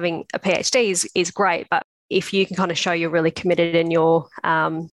 having a PhD is great, but if you can kind of show you're really committed and you're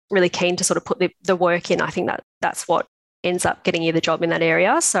really keen to sort of put the work in, I think that's what ends up getting you the job in that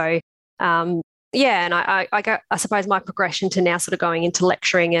area. So and I suppose my progression to now sort of going into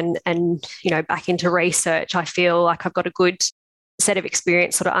lecturing and back into research, I feel like I've got a good set of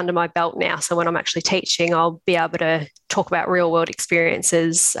experience sort of under my belt now. So when I'm actually teaching, I'll be able to talk about real world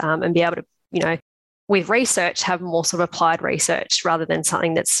experiences and be able to, with research, have more sort of applied research rather than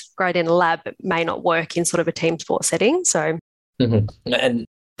something that's great in a lab but may not work in sort of a team sport setting. So, And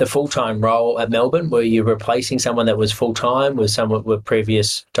the full-time role at Melbourne, were you replacing someone that was full-time? Were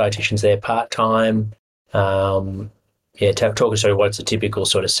previous dietitians there part-time? Talk us through what's a typical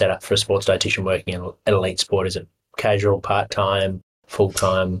sort of setup for a sports dietitian working in elite sport. Is it casual, part-time,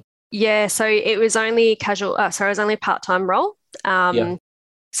 full-time? Yeah, so it was only casual. It was only a part-time role.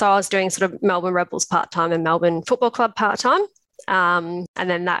 So I was doing sort of Melbourne Rebels part-time and Melbourne Football Club part-time. And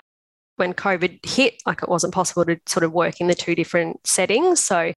then when COVID hit, it wasn't possible to sort of work in the two different settings.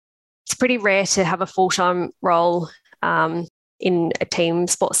 So it's pretty rare to have a full-time role in a team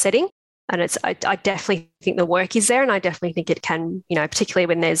sports setting. And I definitely think the work is there, and I definitely think it can, particularly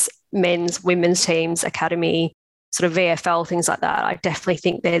when there's men's, women's teams, academy, sort of VFL, things like that. I definitely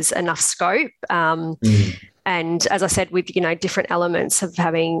think there's enough scope. And as I said, with, different elements of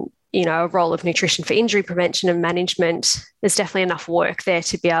having, a role of nutrition for injury prevention and management, there's definitely enough work there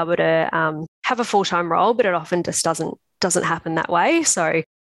to be able to have a full-time role, but it often just doesn't happen that way. So it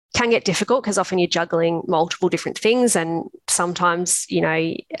can get difficult because often you're juggling multiple different things. And sometimes,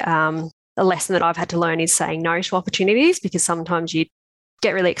 a lesson that I've had to learn is saying no to opportunities, because sometimes you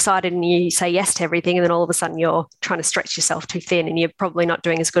get really excited and you say yes to everything, and then all of a sudden you're trying to stretch yourself too thin and you're probably not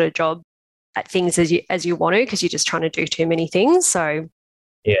doing as good a job at things as you want to, because you're just trying to do too many things. So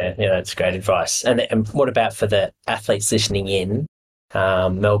yeah, that's great advice. And what about for the athletes listening in?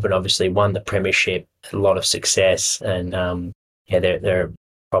 Melbourne obviously won the premiership, a lot of success, and they're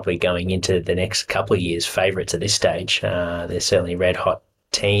probably going into the next couple of years favourites at this stage. They're certainly red hot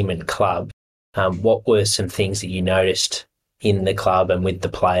team and club. What were some things that you noticed in the club and with the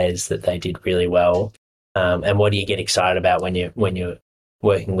players that they did really well? And what do you get excited about when you're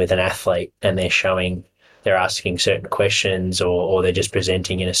working with an athlete and they're asking certain questions or they're just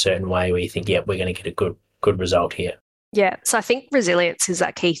presenting in a certain way where you think, we're going to get a good result here? Yeah. So I think resilience is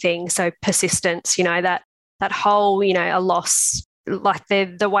that key thing. So persistence, that whole, a loss, like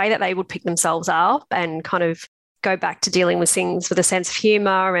the way that they would pick themselves up and kind of go back to dealing with things with a sense of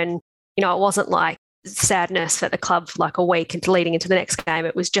humour. And, it wasn't like sadness at the club for like a week and leading into the next game.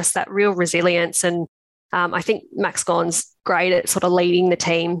 It was just that real resilience. And I think Max Gawn's great at sort of leading the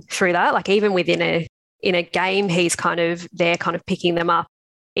team through that. Like even within a game, he's kind of picking them up.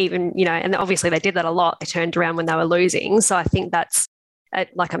 Even, and obviously they did that a lot. They turned around when they were losing. So I think that's a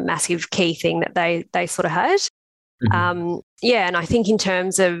massive key thing that they sort of had. Mm-hmm. And I think in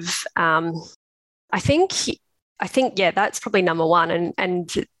terms of, I think, that's probably number one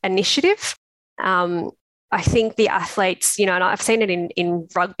and initiative. I think the athletes, and I've seen it in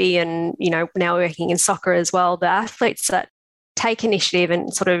rugby and, now working in soccer as well, the athletes that take initiative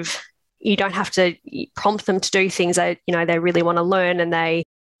and sort of, you don't have to prompt them to do things that, they really want to learn, and they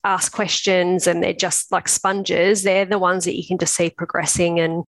ask questions and they're just like sponges. They're the ones that you can just see progressing.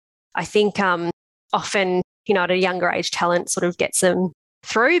 And I think often, at a younger age, talent sort of gets them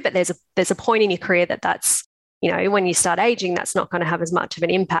through, but there's a point in your career that's, when you start aging, that's not going to have as much of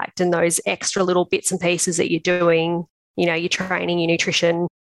an impact. And those extra little bits and pieces that you're doing, your training, your nutrition,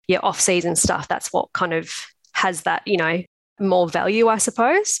 your off-season stuff, that's what kind of has that, more value, I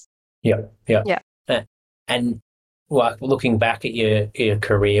suppose. Yeah. And like looking back at your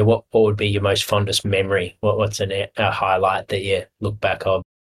career, what would be your most fondest memory? What's a highlight that you look back of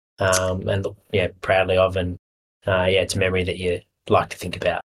and look proudly of, and it's a memory that you like to think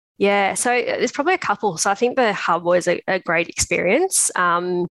about? Yeah, so there's probably a couple. So I think the hub was a great experience,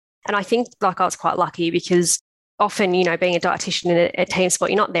 and I think I was quite lucky because often, being a dietitian in a team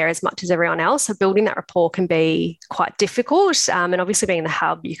sport, you're not there as much as everyone else. So building that rapport can be quite difficult. And obviously being in the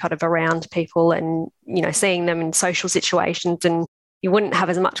hub, you're kind of around people and, seeing them in social situations, and you wouldn't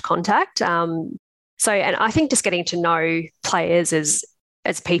have as much contact. And I think just getting to know players as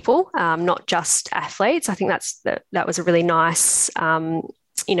people, not just athletes, I think that was a really nice,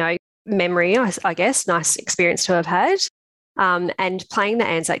 memory, I guess, nice experience to have had. And playing the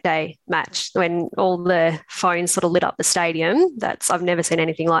Anzac Day match when all the phones sort of lit up the stadium, I've never seen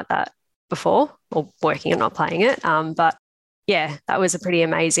anything like that before, or working and not playing it. But yeah, that was a pretty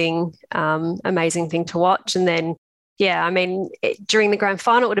amazing thing to watch. And then, during the grand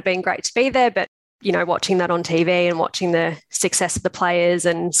final, it would have been great to be there, but, watching that on TV and watching the success of the players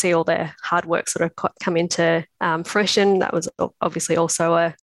and see all their hard work sort of come into fruition, that was obviously also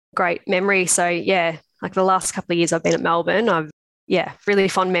a great memory. So yeah, like the last couple of years I've been at Melbourne, I've really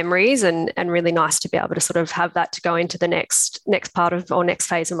fond memories and really nice to be able to sort of have that to go into the next part of or next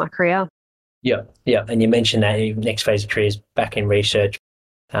phase of my career. Yeah. And you mentioned that your next phase of career is back in research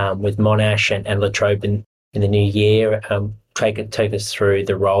with Monash and La Trobe in the new year. Take us through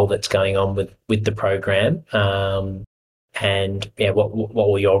the role that's going on with the program, and what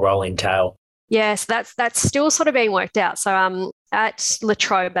will your role entail? Yes, that's still sort of being worked out. So at La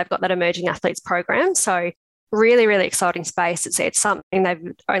Trobe, they've got that emerging athletes program. So really, really exciting space. It's something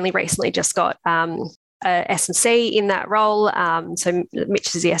they've only recently just got a S&C in that role. So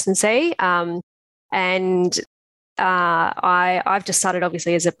Mitch is the S&C. And I've just started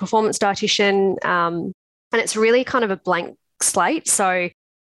obviously as a performance dietitian, and it's really kind of a blank slate. So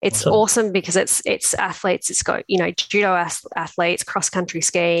it's awesome because it's athletes. It's got, judo athletes, cross-country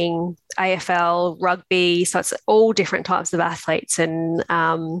skiing, AFL, rugby. So it's all different types of athletes and,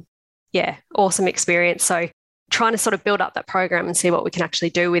 awesome experience. So trying to sort of build up that program and see what we can actually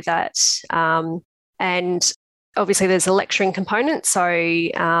do with that. And obviously there's a lecturing component. So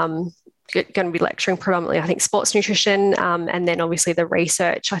going to be lecturing predominantly, I think, sports nutrition, and then obviously the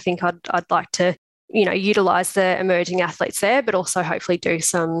research. I think I'd like to utilise the emerging athletes there, but also hopefully do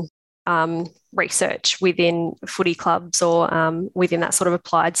some research within footy clubs or within that sort of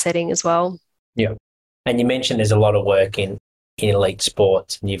applied setting as well. Yeah. And you mentioned there's a lot of work in elite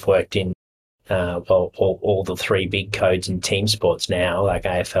sports, and you've worked in all the three big codes in team sports now, like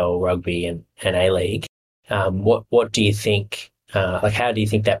AFL, rugby and A-League. What do you think, how do you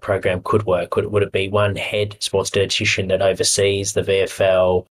think that program could work? Would it be one head sports dietitian that oversees the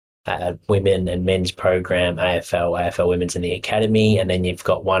VFL, women and men's program, AFL women's in the academy, and then you've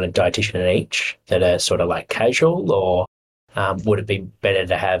got one dietitian in each that are sort of like casual, or would it be better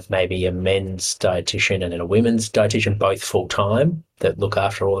to have maybe a men's dietitian and then a women's dietitian both full-time that look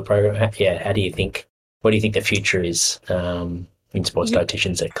after all the program? What do you think the future is in sports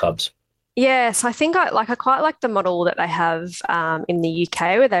dietitians at clubs? Yes, I think I quite like the model that they have in the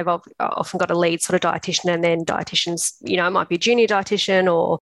UK, where they've often got a lead sort of dietitian, and then dietitians, it might be a junior dietitian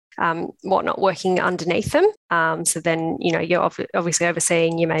or whatnot working underneath them. So then, you're obviously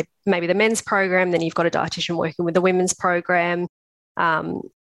overseeing maybe the men's program, then you've got a dietitian working with the women's program,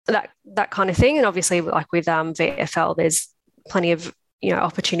 that kind of thing. And obviously, like with VFL, there's plenty of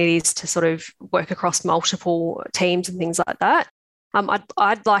opportunities to sort of work across multiple teams and things like that.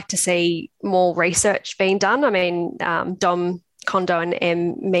 I'd like to see more research being done. I mean, Dom Kondo and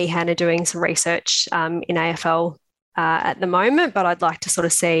M Meehan are doing some research in AFL at the moment, but I'd like to sort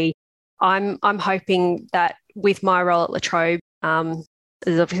of see. I'm hoping that with my role at La Trobe,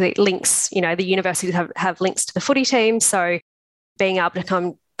 there's obviously links. The universities have links to the footy team, so being able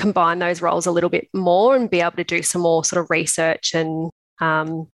to combine those roles a little bit more and be able to do some more sort of research and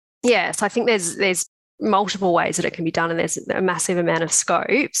so I think there's multiple ways that it can be done, and there's a massive amount of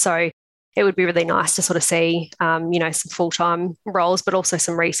scope. So it would be really nice to sort of see, some full-time roles, but also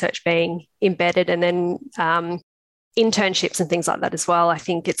some research being embedded, and then internships and things like that as well. I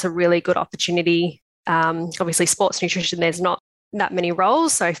think it's a really good opportunity. Obviously, sports nutrition, there's not that many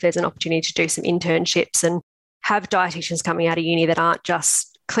roles. So if there's an opportunity to do some internships and have dietitians coming out of uni that aren't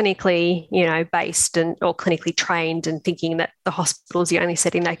just clinically, based or clinically trained and thinking that the hospital is the only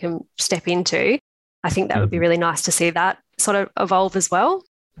setting they can step into, I think that would be really nice to see that sort of evolve as well.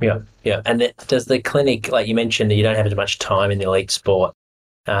 Yeah. And does the clinic, like you mentioned, that you don't have as much time in the elite sport,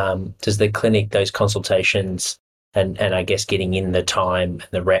 does the clinic, those consultations and I guess getting in the time and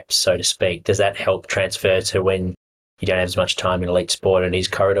the reps, so to speak, does that help transfer to when you don't have as much time in elite sport and these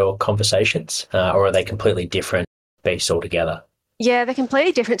corridor conversations, or are they completely different beasts altogether? Yeah, they're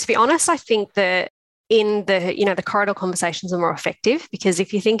completely different. To be honest, I think that in the corridor conversations are more effective, because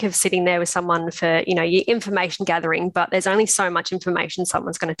if you think of sitting there with someone for, your information gathering, but there's only so much information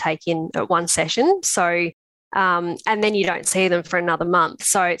someone's going to take in at one session. So, and then you don't see them for another month.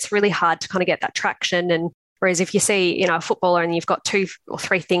 So it's really hard to kind of get that traction. And whereas if you see, a footballer and you've got 2 or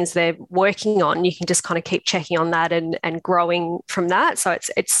 3 things they're working on, you can just kind of keep checking on that and growing from that. So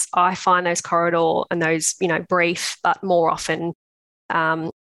I find those corridor and those, brief, but more often,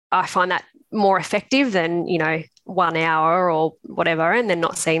 I find that more effective than 1 hour or whatever, and then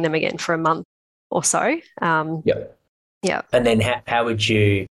not seeing them again for a month or so. Yeah. And then how would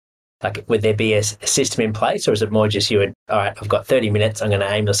you, would there be a system in place, or is it more just all right, I've got 30 minutes, I'm going to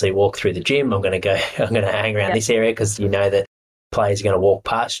aimlessly walk through the gym, I'm going to hang around this area because that players are going to walk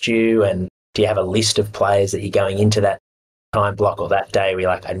past you, and do you have a list of players that you're going into that time block or that day where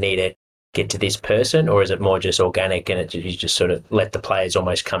you're like, I need to get to this person, or is it more just organic and you just sort of let the players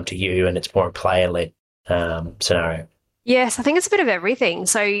almost come to you and it's more a player-led scenario? Yes, I think it's a bit of everything.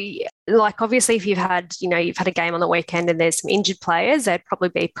 So obviously if you've had a game on the weekend and there's some injured players, they'd probably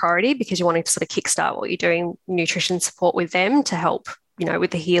be priority because you're wanting to sort of kickstart what you're doing, nutrition support with them to help,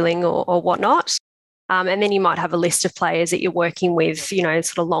 with the healing or whatnot. And then you might have a list of players that you're working with,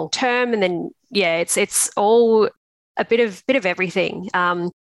 sort of long term. And then, it's all a bit of everything.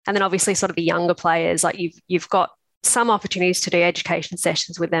 And then obviously sort of the younger players, like you've got some opportunities to do education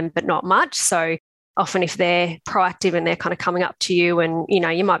sessions with them, but not much. So often if they're proactive and they're kind of coming up to you and,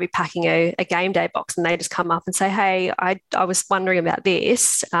 you might be packing a game day box and they just come up and say, hey, I was wondering about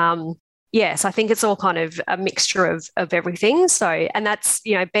this. So I think it's all kind of a mixture of everything. So, and that's,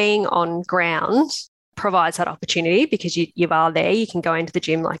 being on ground provides that opportunity because you are there. You can go into the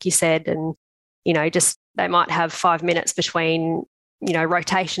gym, like you said, and, just they might have 5 minutes between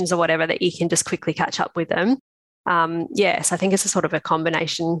rotations or whatever that you can just quickly catch up with them. So I think it's a sort of a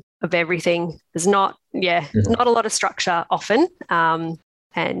combination of everything. There's not a lot of structure often.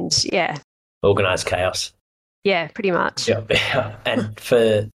 Organised chaos. Yeah, pretty much. Yeah. And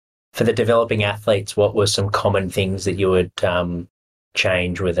for the developing athletes, what were some common things that you would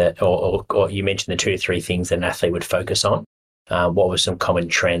change with it? Or you mentioned the 2 to 3 things that an athlete would focus on. What were some common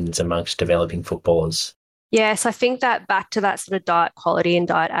trends amongst developing footballers? Yes, I think that back to that sort of diet quality and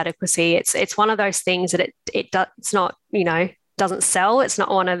diet adequacy, it's one of those things that it's not, doesn't sell. It's not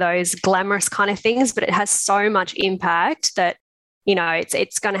one of those glamorous kind of things, but it has so much impact that,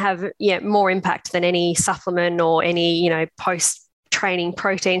 it's going to have more impact than any supplement or any, post-training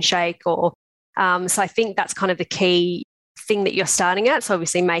protein shake or so I think that's kind of the key thing that you're starting at. So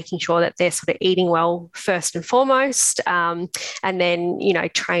obviously making sure that they're sort of eating well first and foremost, and then,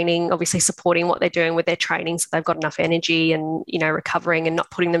 training, obviously supporting what they're doing with their training so they've got enough energy and, recovering and not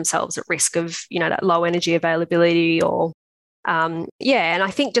putting themselves at risk of, that low energy availability or, and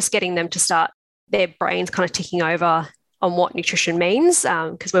I think just getting them to start their brains kind of ticking over on what nutrition means,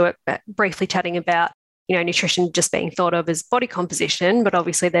 because we were briefly chatting about, nutrition just being thought of as body composition, but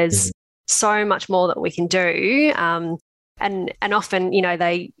obviously there's so much more that we can do. And often,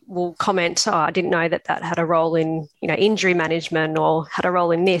 they will comment, oh, I didn't know that had a role in, injury management or had a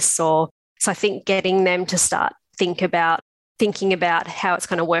role in this. So I think getting them to start thinking about how it's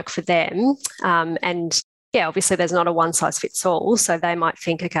going to work for them. And yeah, obviously there's not a one size fits all. So they might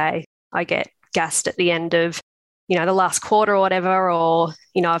think, okay, I get gassed at the end of, the last quarter or whatever, or,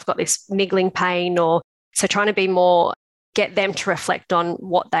 I've got this niggling pain, or so trying to be more, get them to reflect on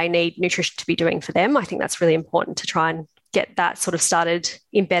what they need nutrition to be doing for them. I think that's really important to try and get that sort of started,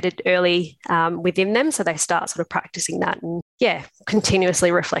 embedded early within them, so they start sort of practicing that and,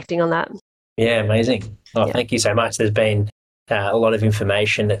 continuously reflecting on that. Yeah, amazing. Oh, yeah. Thank you so much. There's been a lot of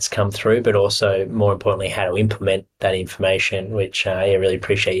information that's come through, but also, more importantly, how to implement that information, which I really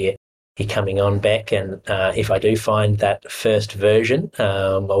appreciate you coming on, Beck. And if I do find that first version,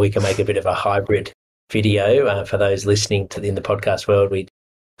 we can make a bit of a hybrid video for those listening in the podcast world. We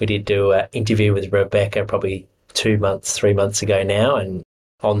did do an interview with Rebecca probably 3 months ago now, and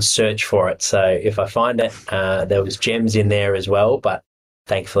on search for it. So if I find it, there was gems in there as well, but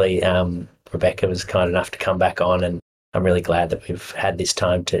thankfully Rebecca was kind enough to come back on, and I'm really glad that we've had this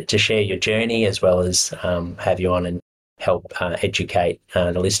time to share your journey, as well as have you on and help educate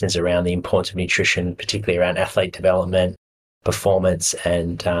the listeners around the importance of nutrition, particularly around athlete development, performance,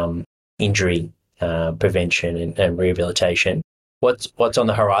 and injury prevention and rehabilitation. What's on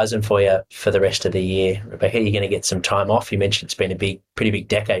the horizon for you for the rest of the year, Rebecca? You're going to get some time off. You mentioned it's been a pretty big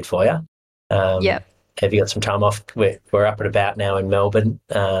decade for you. Yep. Have you got some time off? We're up and about now in Melbourne,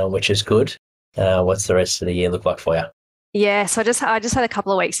 which is good. What's the rest of the year look like for you? Yeah, so I just had a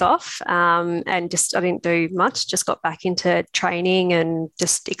couple of weeks off, and I didn't do much. Just got back into training and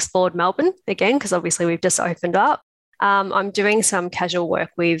just explored Melbourne again, because obviously we've just opened up. I'm doing some casual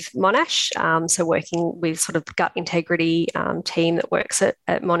work with Monash, so working with sort of the gut integrity team that works at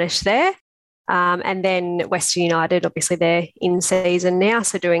Monash there. And then Western United, obviously they're in season now,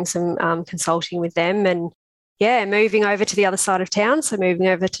 so doing some consulting with them, and moving over to the other side of town, so moving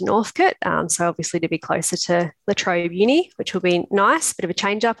over to Northcote, so obviously to be closer to La Trobe Uni, which will be nice, bit of a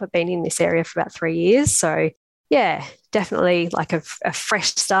change up. I've been in this area for about 3 years, so yeah, definitely like a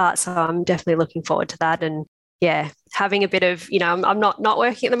fresh start, so I'm definitely looking forward to that. And having a bit of, I'm not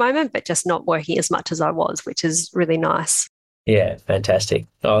working at the moment, but just not working as much as I was, which is really nice. Yeah, fantastic.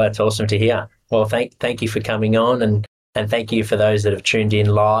 Oh, that's awesome to hear. Well, thank you for coming on, and thank you for those that have tuned in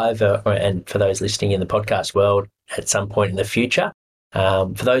live, and for those listening in the podcast world at some point in the future.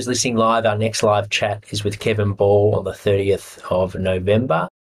 For those listening live, our next live chat is with Kevin Ball on the 30th of November.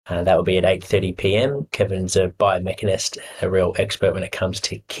 That will be at 8:30 p.m. Kevin's a biomechanist, a real expert when it comes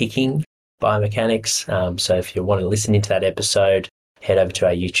to kicking biomechanics. So if you want to listen into that episode, head over to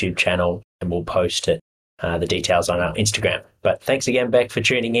our YouTube channel and we'll post it, the details on our Instagram. But thanks again, Beck, for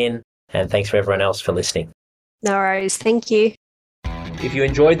tuning in, and thanks for everyone else for listening. No worries. Thank you. If you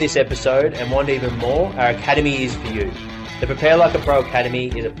enjoyed this episode and want even more, our Academy is for you. The Prepare Like a Pro Academy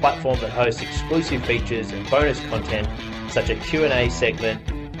is a platform that hosts exclusive features and bonus content, such as a Q&A segment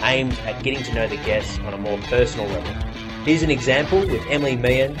aimed at getting to know the guests on a more personal level. Here's an example with Emily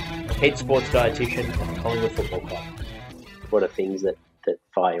Meehan, head sports dietitian of the Collingwood Football Club. What are things that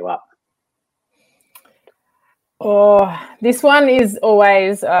fire you up? Oh, this one is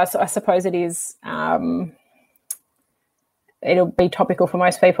always, so I suppose it is, it'll be topical for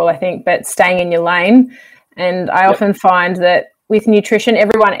most people, I think, but staying in your lane. And I often find that with nutrition,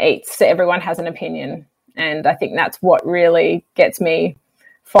 everyone eats, so everyone has an opinion. And I think that's what really gets me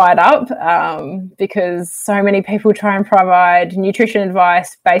fired up, because so many people try and provide nutrition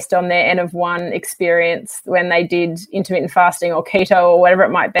advice based on their N of 1 experience when they did intermittent fasting or keto or whatever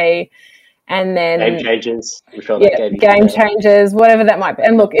it might be. And then game changes, I'm sure game changes, whatever that might be.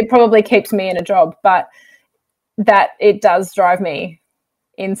 And look, it probably keeps me in a job, but that it does drive me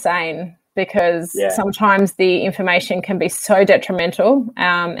insane, because sometimes the information can be so detrimental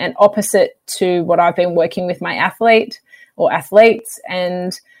and opposite to what I've been working with my athlete or athletes,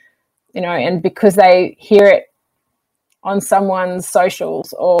 and and because they hear it on someone's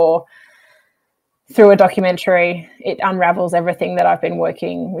socials or through a documentary, it unravels everything that I've been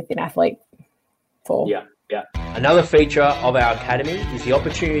working with an athlete for. Yeah. Another feature of our Academy is the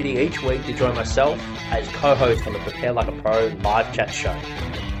opportunity each week to join myself as co-host on the Prepare Like a Pro live chat show.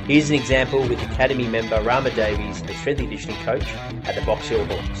 Here's an example with Academy member Rama Davies, a strength and conditioning coach at the Box Hill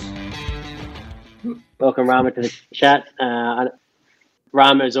Hawks. Welcome, Rama, to the chat.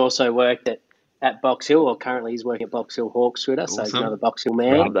 Rama has also worked at Box Hill, or currently he's working at Box Hill Hawks with us, awesome. So he's another Box Hill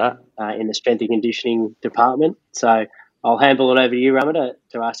man in the strength and conditioning department. So I'll handle it over to you, Rama,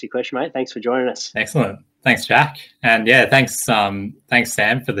 to ask your question, mate. Thanks for joining us. Excellent. Thanks, Jack. And yeah, thanks Sam,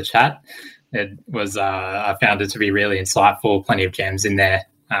 for the chat. It was, I found it to be really insightful, plenty of gems in there,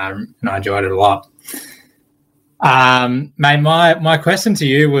 and I enjoyed it a lot. Mate, my question to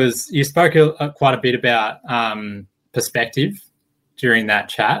you was, you spoke quite a bit about perspective during that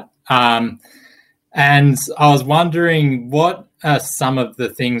chat. And I was wondering, what are some of the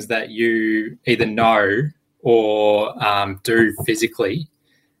things that you either know or do physically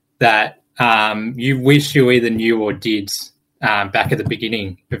that you wish you either knew or did back at the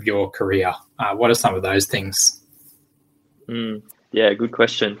beginning of your career? What are some of those things? Yeah, good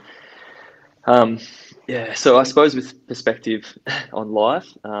question. So I suppose with perspective on life,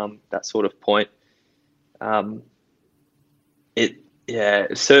 that sort of point, it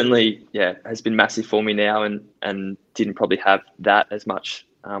certainly has been massive for me now, and didn't probably have that as much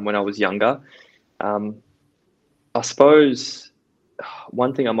when I was younger. I suppose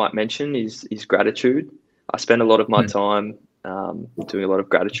one thing I might mention is gratitude. I spend a lot of my time doing a lot of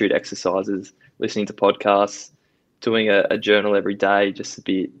gratitude exercises, listening to podcasts, doing a journal every day, just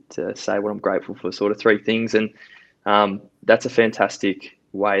to say what I'm grateful for, sort of 3 things. And that's a fantastic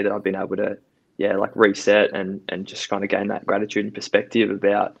way that I've been able to, reset and just kind of gain that gratitude and perspective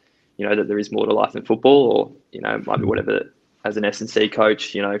about, that there is more to life than football, or, maybe whatever, as an S&C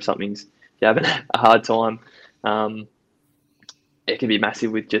coach, if something's, you're having a hard time, it can be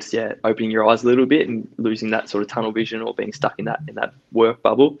massive with just, opening your eyes a little bit and losing that sort of tunnel vision or being stuck in that work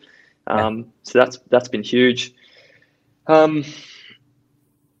bubble. So that's been huge. I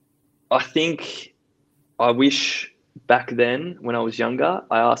think I wish back then, when I was younger,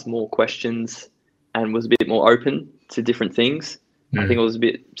 I asked more questions and was a bit more open to different things. I think I was a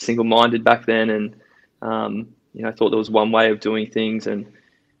bit single-minded back then, and thought there was one way of doing things. And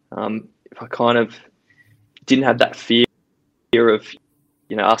if I kind of didn't have that fear of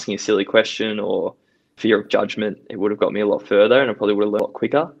asking a silly question or fear of judgment, it would have got me a lot further, and I probably would have learned a lot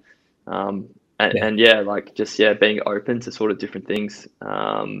quicker. Being open to sort of different things,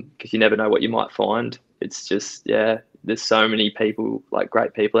 because you never know what you might find. It's just, there's so many people,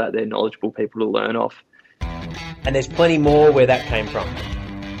 great people out there, knowledgeable people to learn off. And there's plenty more where that came from.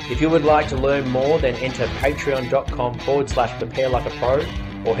 If you would like to learn more, then enter patreon.com/prepare like a pro,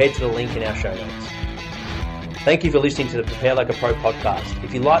 or head to the link in our show notes. Thank you for listening to the Prepare Like a Pro podcast.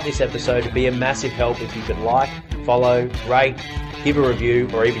 If you like this episode, it'd be a massive help if you could like, follow, rate, give a review,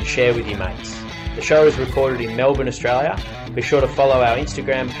 or even share with your mates. The show is recorded in Melbourne, Australia. Be sure to follow our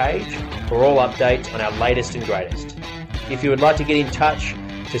Instagram page for all updates on our latest and greatest. If you would like to get in touch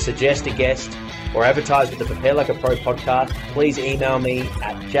to suggest a guest or advertise with the Prepare Like a Pro podcast, please email me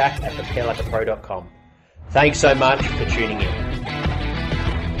at jack@preparelikeapro.com. Thanks so much for tuning in.